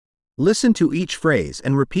Listen to each phrase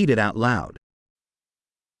and repeat it out loud.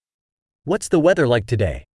 What's the weather like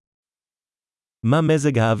today? מה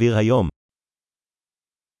מזג האוויר היום?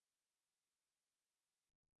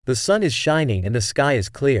 The sun is shining and the sky is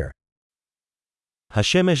clear.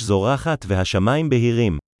 השמש זורחת והשמיים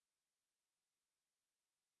בהירים.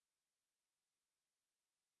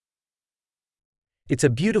 It's a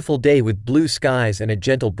beautiful day with blue skies and a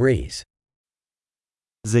gentle breeze.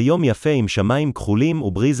 זה יום יפה עם שמיים כחולים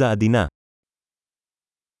ובריזה עדינה.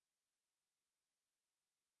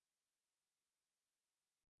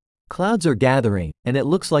 Clouds are gathering, and it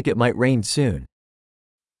looks like it might rain soon.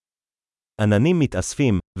 עננים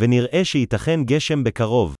מתאספים, ונראה שייתכן גשם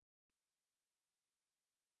בקרוב.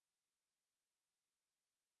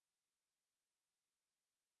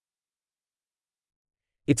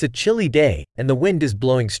 It's a chilly day, and the wind is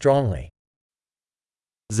blowing strongly.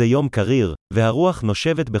 זה יום קריר, והרוח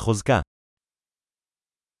נושבת בחוזקה.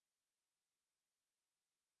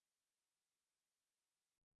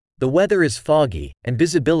 The weather is foggy, and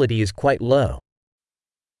visibility is quite low.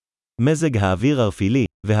 מזג האוויר ערפילי,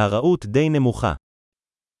 והראות די נמוכה.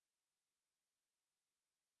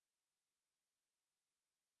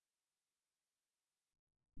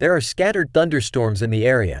 There are scattered thunderstorms in the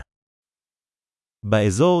area.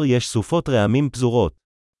 באזור יש סופות רעמים פזורות.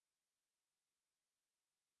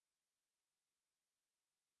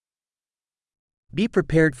 Be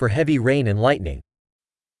prepared for heavy rain and lightning.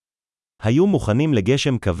 היו מוכנים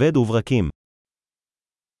לגשם כבד וברקים.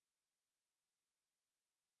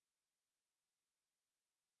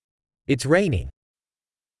 It's raining.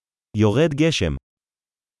 יורד גשם.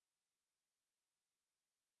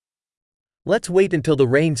 Let's wait until the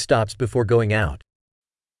rain stops before going out.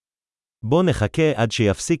 בוא נחכה עד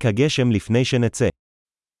שיפסיק הגשם לפני שנצא.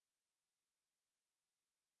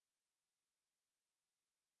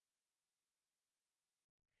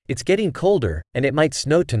 It's getting colder, and it might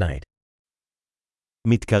snow tonight.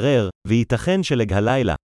 מתקרר, וייתכן שלג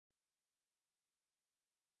הלילה.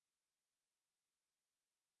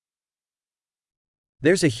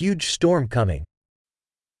 There's a huge storm coming.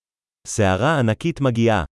 סערה ענקית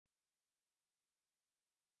מגיעה.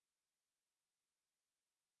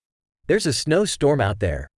 There's a snowstorm out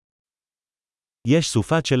there. יש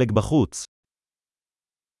סופת שלג בחוץ.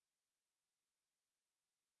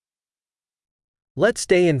 Let's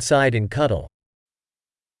stay inside and cuddle.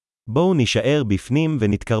 בואו נישאר בפנים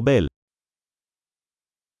ונתקרבל.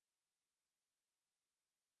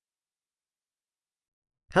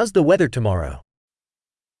 How's the weather tomorrow?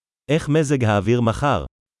 איך מזג האוויר מחר?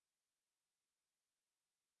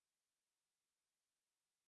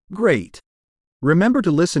 Great! Remember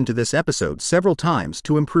to listen to this episode several times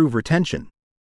to improve retention.